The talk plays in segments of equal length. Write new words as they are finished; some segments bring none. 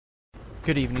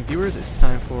Good evening, viewers. It's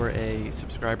time for a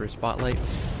subscriber spotlight.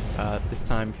 This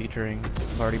time featuring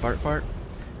Slartibartfart.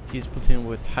 He's platooned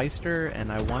with Heister,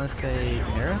 and I want to say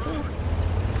Marathon?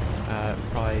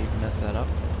 Probably messed that up,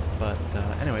 but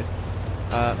anyways.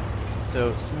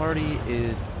 So Slarty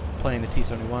is playing the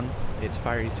T71. It's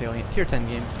Fiery Salient Tier 10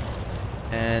 game,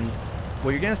 and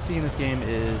what you're going to see in this game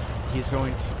is he's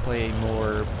going to play a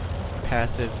more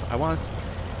passive, I'm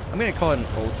going to call it an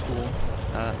old school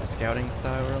scouting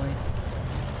style, really.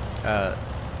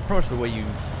 Pretty much the way you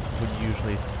would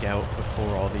usually scout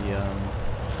before all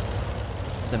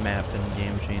the map and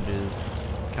game changes,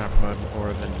 kind of promote more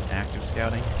of an active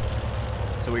scouting.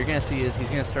 So what you're going to see is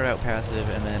he's going to start out passive,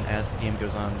 and then as the game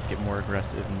goes on, get more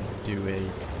aggressive and do a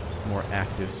more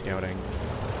active scouting.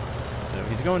 So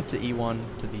he's going to E1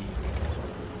 to the,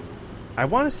 I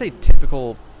want to say,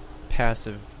 typical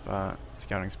passive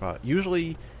scouting spot.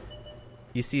 Usually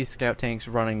you see scout tanks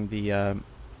running the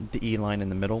E line in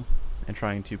the middle and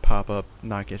trying to pop up,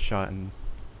 not get shot in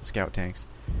scout tanks.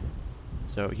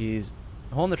 So he's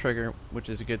holding the trigger, which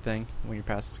is a good thing when you're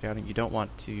passive scouting. You don't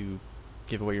want to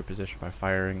give away your position by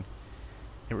firing.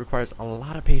 It requires a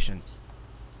lot of patience.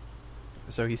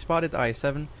 So he spotted the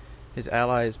IS-7, his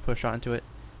allies push onto it,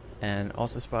 and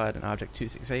also spotted an object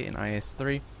 268 in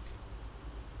IS-3.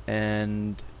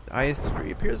 And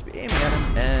IS-3 appears to be aiming at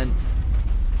him, and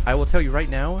I will tell you right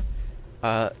now,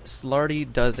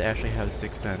 Slarty does actually have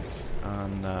Sixth Sense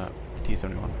on the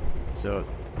T71. So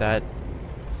that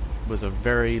was a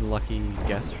very lucky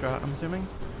guess shot, I'm assuming,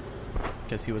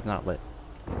 because he was not lit.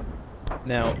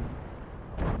 Now,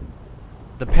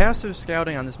 the passive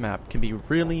scouting on this map can be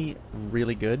really,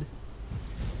 really good,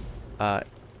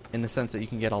 in the sense that you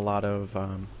can get a lot of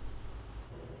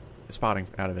spotting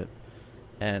out of it.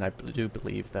 And I do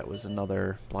believe that was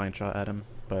another blind shot at him,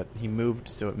 but he moved,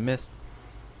 so it missed.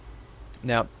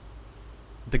 Now,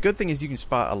 the good thing is you can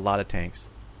spot a lot of tanks,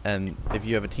 and if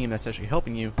you have a team that's actually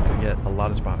helping you, you can get a lot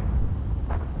of spotting.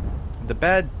 The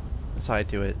bad side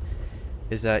to it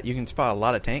is that you can spot a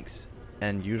lot of tanks,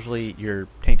 and usually your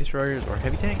tank destroyers or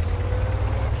heavy tanks,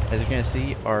 as you're going to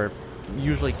see, are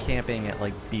usually camping at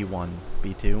like B1,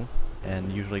 B2,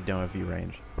 and usually don't have view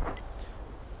range.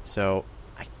 So,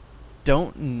 I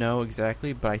don't know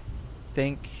exactly, but I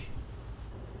think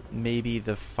maybe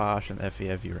the Foch and the FE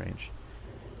have view range.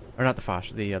 Or not the Foch,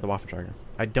 the Waffentrager.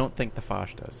 I don't think the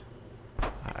Foch does.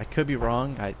 I could be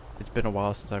wrong. It's been a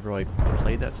while since I've really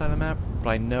played that side of the map, but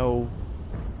I know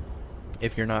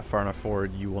if you're not far enough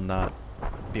forward, you will not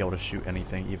be able to shoot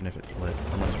anything, even if it's lit,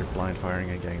 unless you're blind firing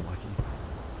and getting lucky.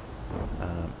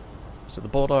 So the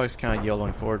Bulldog's kind of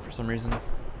yellowing forward for some reason,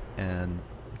 and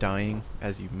dying,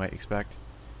 as you might expect.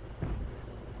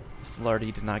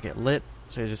 Slarty did not get lit,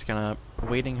 so he's just kind of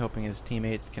waiting, hoping his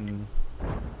teammates can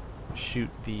shoot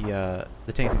the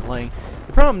tanks he's laying.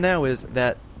 The problem now is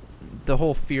that the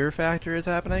whole fear factor is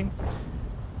happening.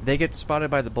 They get spotted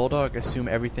by the Bulldog, assume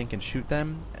everything can shoot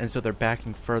them, and so they're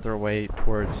backing further away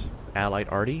towards allied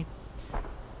arty.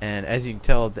 And as you can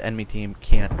tell, the enemy team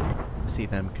can't see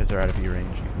them because they're out of view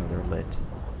range, even though they're lit.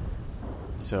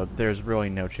 So there's really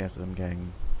no chance of them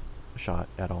getting shot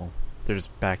at all. They're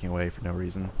just backing away for no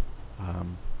reason.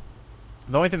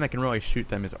 The only thing that can really shoot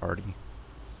them is arty.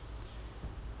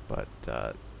 But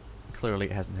clearly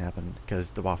it hasn't happened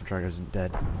because the Waffentrager isn't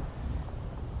dead.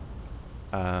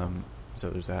 So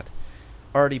there's that.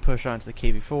 Arty push onto the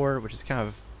KV-4, which is kind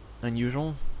of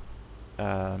unusual.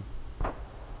 Probably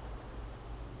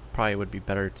would be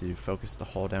better to focus the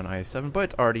hull down IS-7, but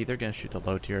it's Arty. They're going to shoot the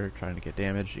low tier, trying to get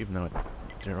damage, even though it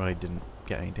didn't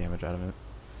get any damage out of it.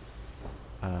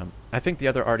 I think the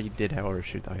other Arty did, however,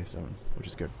 shoot the IS-7, which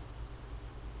is good.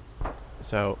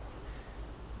 So,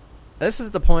 this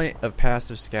is the point of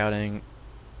passive scouting,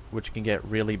 which can get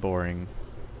really boring.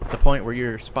 The point where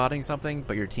you're spotting something,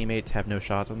 but your teammates have no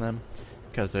shots on them,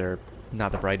 because they're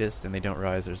not the brightest, and they don't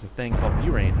realize there's a thing called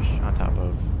view range on top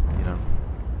of,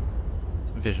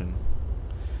 vision.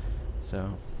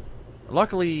 So,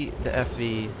 luckily, the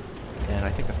FV, and I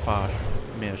think the Foch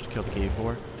managed to kill the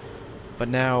KV-4. But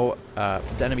now, the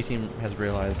enemy team has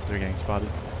realized they're getting spotted.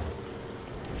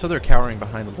 So they're cowering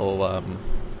behind the little,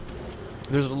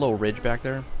 there's a little ridge back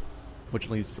there, which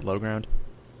leads to low ground.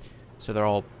 So they're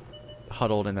all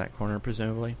huddled in that corner,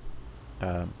 presumably.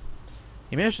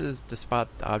 He manages to spot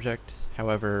the object.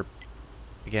 However,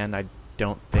 again, I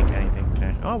don't think anything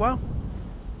can... Oh, wow.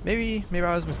 Maybe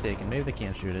I was mistaken. Maybe they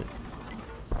can't shoot it.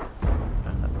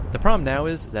 The problem now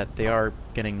is that they are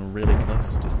getting really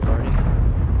close to Slarty,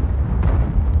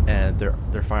 and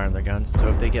they're firing their guns. So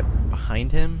if they get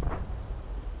behind him,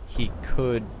 he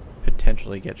could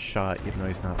potentially get shot, even though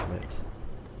he's not lit.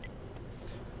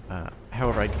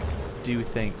 However, I do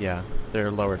think, yeah,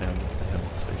 they're lower down than him,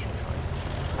 so you should be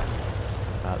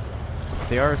fine.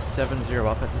 They are 7-0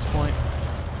 up at this point,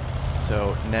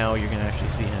 so now you're going to actually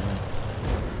see him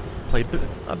play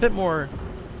a bit more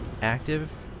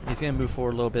active. He's going to move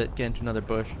forward a little bit, get into another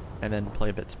bush, and then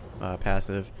play a bit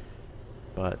passive.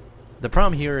 But the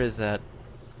problem here is that,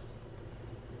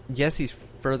 yes, he's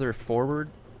further forward,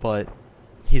 but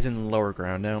he's in lower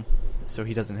ground now, so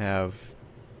he doesn't have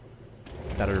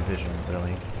better vision,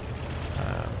 really.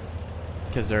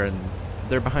 Because they're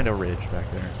behind a ridge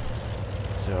back there.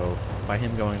 So by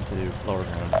him going to lower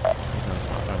ground, he's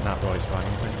not really spotting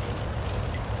anything.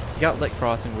 He got light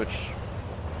crossing, which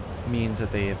means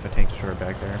that they have a tank destroyer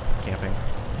back there camping,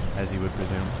 as you would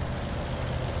presume.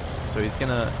 So he's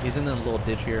in the little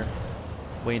ditch here,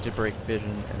 waiting to break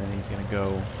vision, and then he's gonna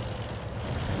go.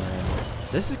 And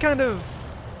this is kind of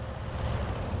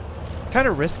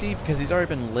risky because he's already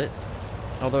been lit.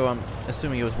 Although I'm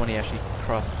assuming it was when he actually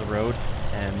crossed the road,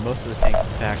 and most of the tanks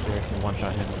back there can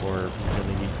one-shot him or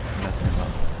really mess him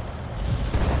up.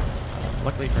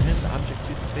 Luckily for him, the Object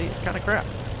 268 is kind of crap.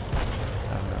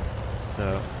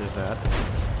 So there's that.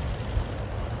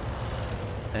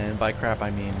 And by crap I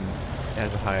mean it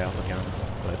has a high alpha gun,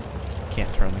 but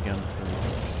can't turn the gun for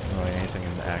really anything,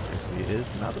 and the accuracy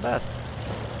is not the best.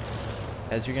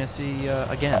 As you're gonna see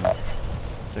again.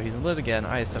 So he's lit again.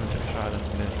 IS-7 took a shot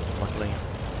and missed, luckily.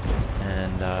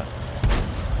 And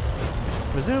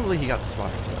presumably he got the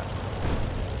spot for that,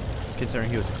 considering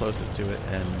he was the closest to it,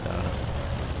 and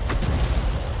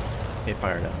it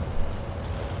fired at him.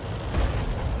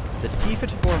 The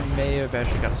T74 may have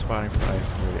actually got a spotting for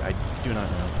IS-3. I do not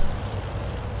know.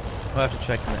 I'll have to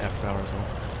check in the after battle result.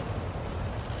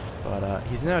 But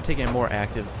he's now taking a more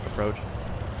active approach.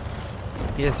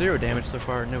 He has 0 damage so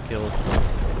far, no kills,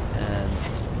 and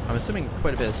I'm assuming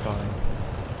quite a bit of spotting.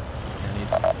 And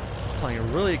he's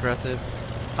playing really aggressive.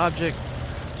 Object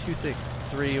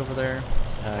 263 over there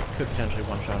could potentially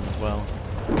one-shot him as well,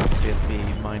 so he has to be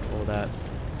mindful of that.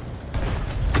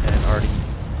 And already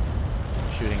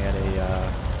shooting at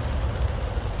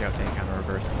a scout tank on a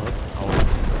reverse slope,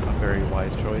 always a very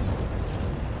wise choice.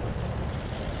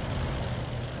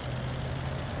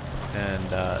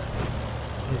 And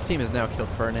his team has now killed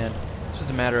Ferdinand. It's just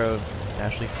a matter of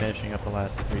actually finishing up the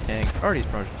last 3 tanks. Artie's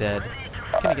pretty much dead.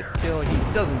 Can he get the kill?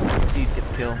 He doesn't indeed get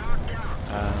the kill.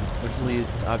 Which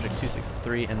leaves Object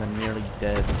 263 and the nearly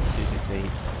dead 268.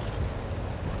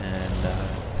 And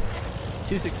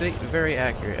 268, very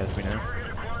accurate, as we know,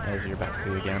 as you're about to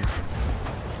see again.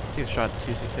 Takes a shot at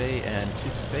 268, and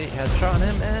 268 has a shot on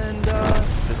him, and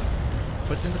just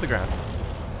puts into the ground.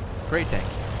 Great tank.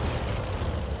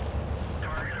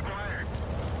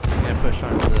 So he's going to push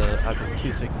on to the Object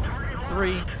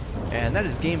 263, and that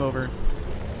is game over.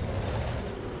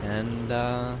 And,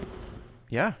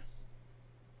 yeah.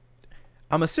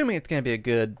 I'm assuming it's going to be a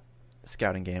good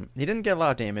scouting game. He didn't get a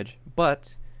lot of damage,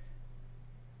 but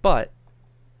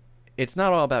it's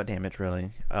not all about damage,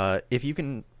 really. If you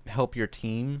can help your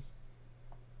team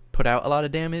put out a lot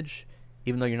of damage,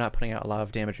 even though you're not putting out a lot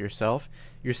of damage yourself,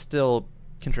 you're still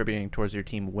contributing towards your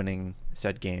team winning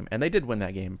said game. And they did win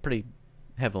that game pretty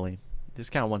heavily. There's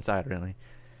kind of one side, really.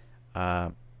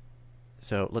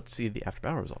 So let's see the after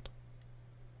battle result.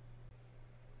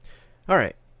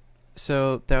 Alright,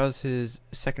 so that was his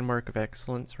second mark of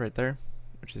excellence right there,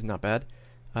 which is not bad.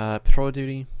 Patrol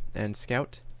duty and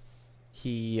scout.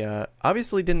 He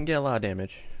obviously didn't get a lot of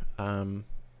damage, but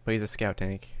he's a scout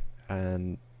tank,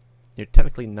 and you're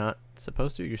technically not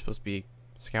supposed to. You're supposed to be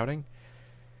scouting.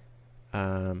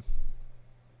 Although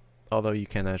you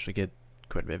can actually get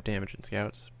quite a bit of damage in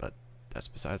scouts, but that's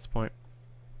besides the point.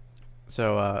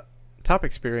 So, top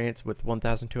experience with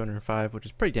 1,205, which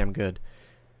is pretty damn good.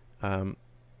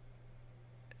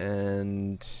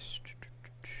 And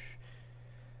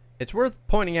it's worth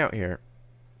pointing out here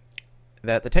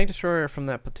that the tank destroyer from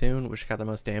that platoon, which got the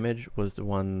most damage, was the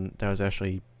one that was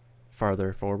actually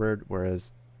farther forward,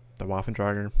 whereas the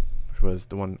Waffentrager, which was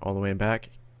the one all the way in back,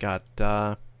 got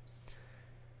the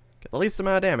least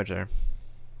amount of damage there.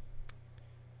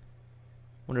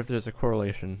 Wonder if there's a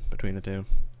correlation between the two.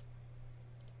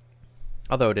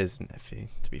 Although it is iffy,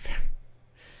 to be fair.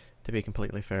 To be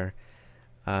completely fair.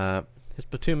 His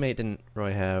platoon mate didn't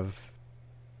really have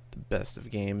the best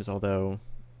of games, although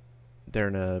they're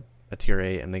in a tier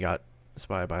 8 and they got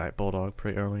spotted by Bulldog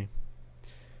pretty early.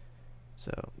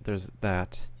 So there's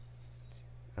that.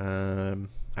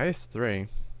 IS-3,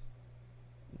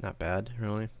 not bad,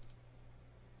 really.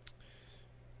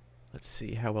 Let's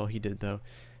see how well he did, though.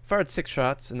 Fired 6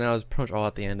 shots, and that was pretty much all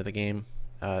at the end of the game.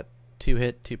 2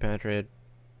 hit, 2 penetrated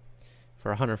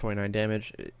for 149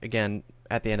 damage. Again,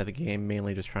 at the end of the game,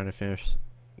 mainly just trying to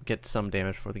get some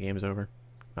damage before the game's over.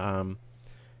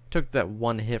 Took that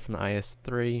one hit from the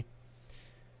IS-3.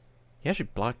 He actually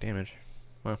blocked damage.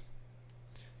 Wow.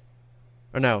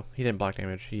 Or no, he didn't block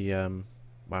damage. He,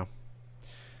 wow.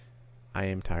 I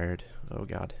am tired. Oh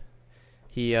god.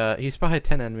 He spotted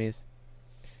 10 enemies.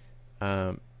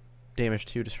 Damaged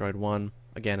 2, destroyed 1.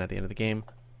 Again, at the end of the game.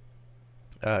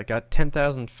 Got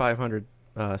 10,500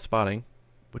 spotting,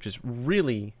 which is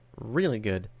really, really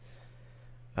good.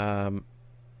 Didn't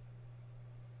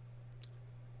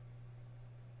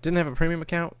have a premium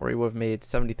account, or he would have made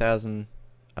 70,000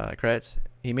 credits.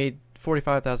 He made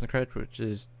 45,000 credits, which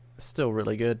is still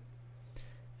really good,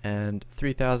 and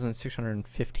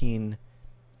 3,615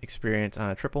 experience on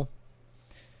a triple.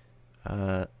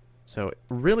 So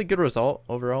really good result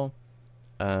overall,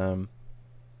 showing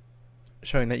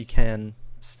that you can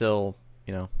still,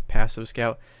 you know, passive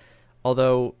scout,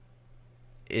 although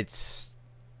it's,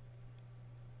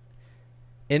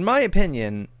 in my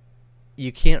opinion,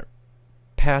 you can't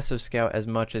passive scout as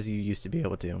much as you used to be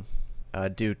able to,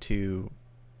 due to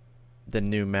the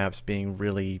new maps being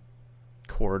really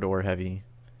corridor heavy.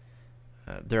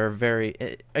 There are very,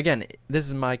 again, this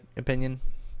is my opinion,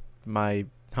 my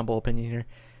humble opinion here,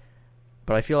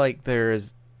 but I feel like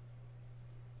there's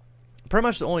pretty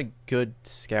much the only good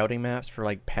scouting maps for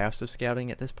like passive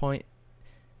scouting at this point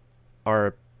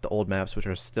are the old maps, which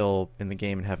are still in the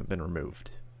game and haven't been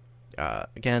removed.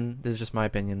 Again, this is just my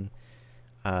opinion.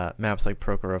 Maps like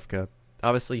Prokhorovka,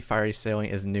 obviously Fiery Sailing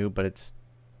is new, but it's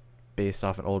based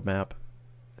off an old map,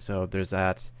 so there's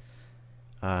that.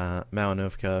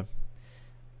 Malinovka,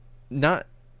 not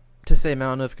to say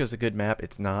Malinovka is a good map,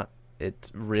 it's not.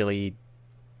 It's really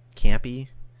campy,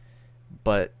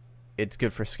 but it's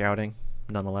good for scouting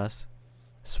nonetheless.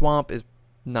 Swamp is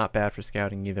not bad for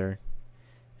scouting either,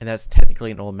 and that's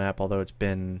technically an old map, although it's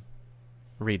been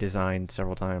redesigned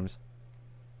several times.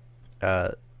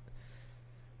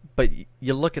 But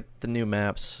you look at the new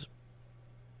maps,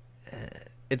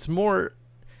 it's more,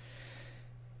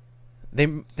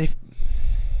 how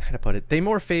to put it, they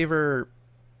more favor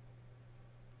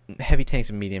heavy tanks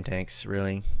and medium tanks,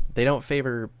 really. They don't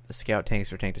favor the scout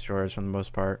tanks or tank destroyers for the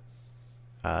most part.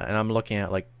 And I'm looking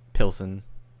at like Pilsen,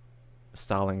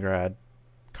 Stalingrad,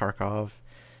 Kharkov.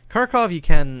 Kharkov you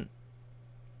can,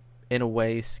 in a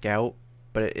way, scout,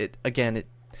 but again,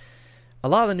 a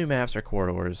lot of the new maps are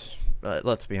corridors.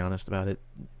 Let's be honest about it.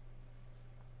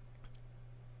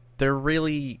 They're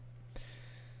really,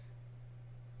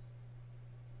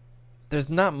 there's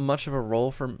not much of a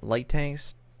role for light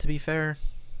tanks, to be fair,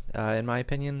 in my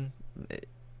opinion.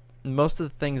 Most of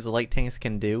the things the light tanks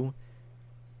can do,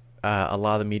 a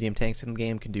lot of the medium tanks in the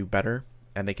game can do better,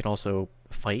 and they can also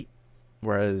fight,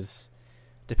 whereas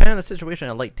depending on the situation,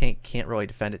 a light tank can't really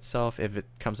defend itself if it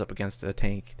comes up against a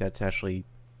tank that's actually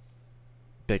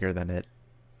bigger than it,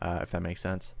 if that makes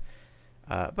sense.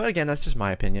 But again, that's just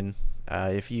my opinion.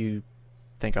 If you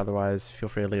think otherwise, feel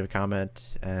free to leave a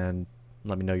comment and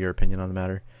let me know your opinion on the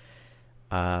matter.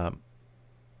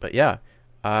 But yeah,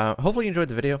 hopefully you enjoyed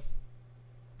the video.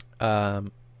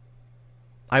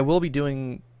 I will be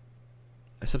doing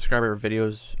subscriber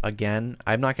videos again.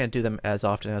 I'm not going to do them as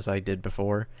often as I did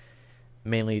before,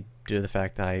 mainly due to the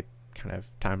fact that I kind of have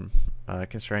time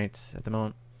constraints at the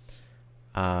moment.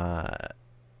 And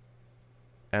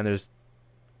there's,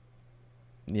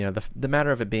 you know, the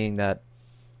matter of it being that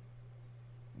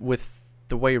with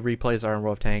the way replays are in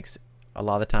World of Tanks, a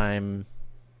lot of the time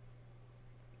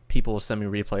people will send me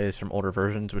replays from older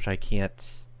versions, which I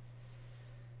can't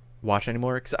watch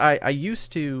anymore. Because I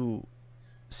used to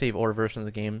save older versions of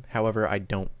the game, however, I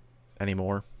don't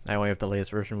anymore. I only have the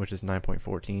latest version, which is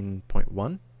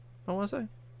 9.14.1, I want to say.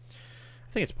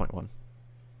 I think it's 0.1.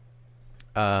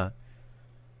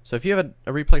 So if you have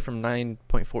a replay from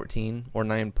 9.14 or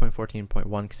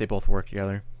 9.14.1, because they both work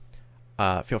together,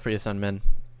 feel free to send them in,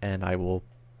 and I will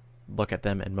look at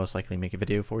them and most likely make a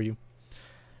video for you.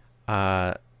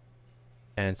 And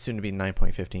soon to be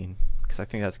 9.15, because I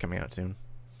think that's coming out soon.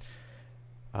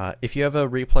 If you have a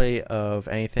replay of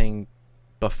anything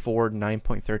before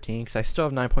 9.13, because I still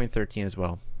have 9.13 as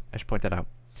well, I should point that out.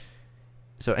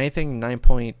 So anything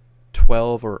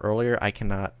 9.12 or earlier, I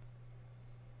can't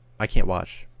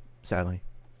watch, sadly.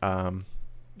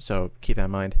 So keep that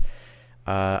in mind.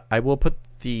 I will put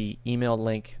the email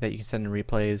link that you can send in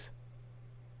replays.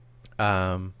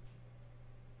 So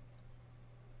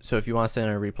if you want to send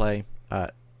in a replay,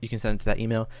 you can send it to that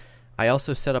email. I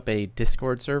also set up a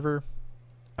Discord server,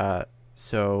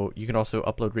 so you can also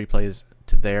upload replays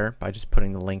to there by just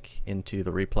putting the link into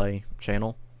the replay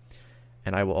channel,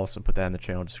 and I will also put that in the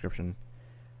channel description.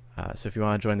 So if you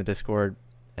want to join the Discord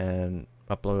and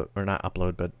upload, or not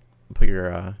upload, but put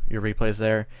your replays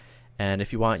there. And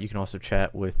if you want, you can also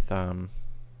chat with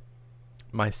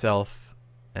myself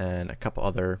and a couple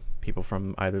other people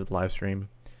from either the live stream,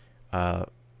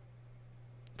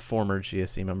 former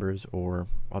GSC members or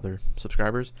other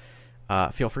subscribers.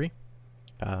 Feel free.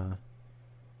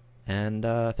 And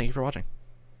thank you for watching.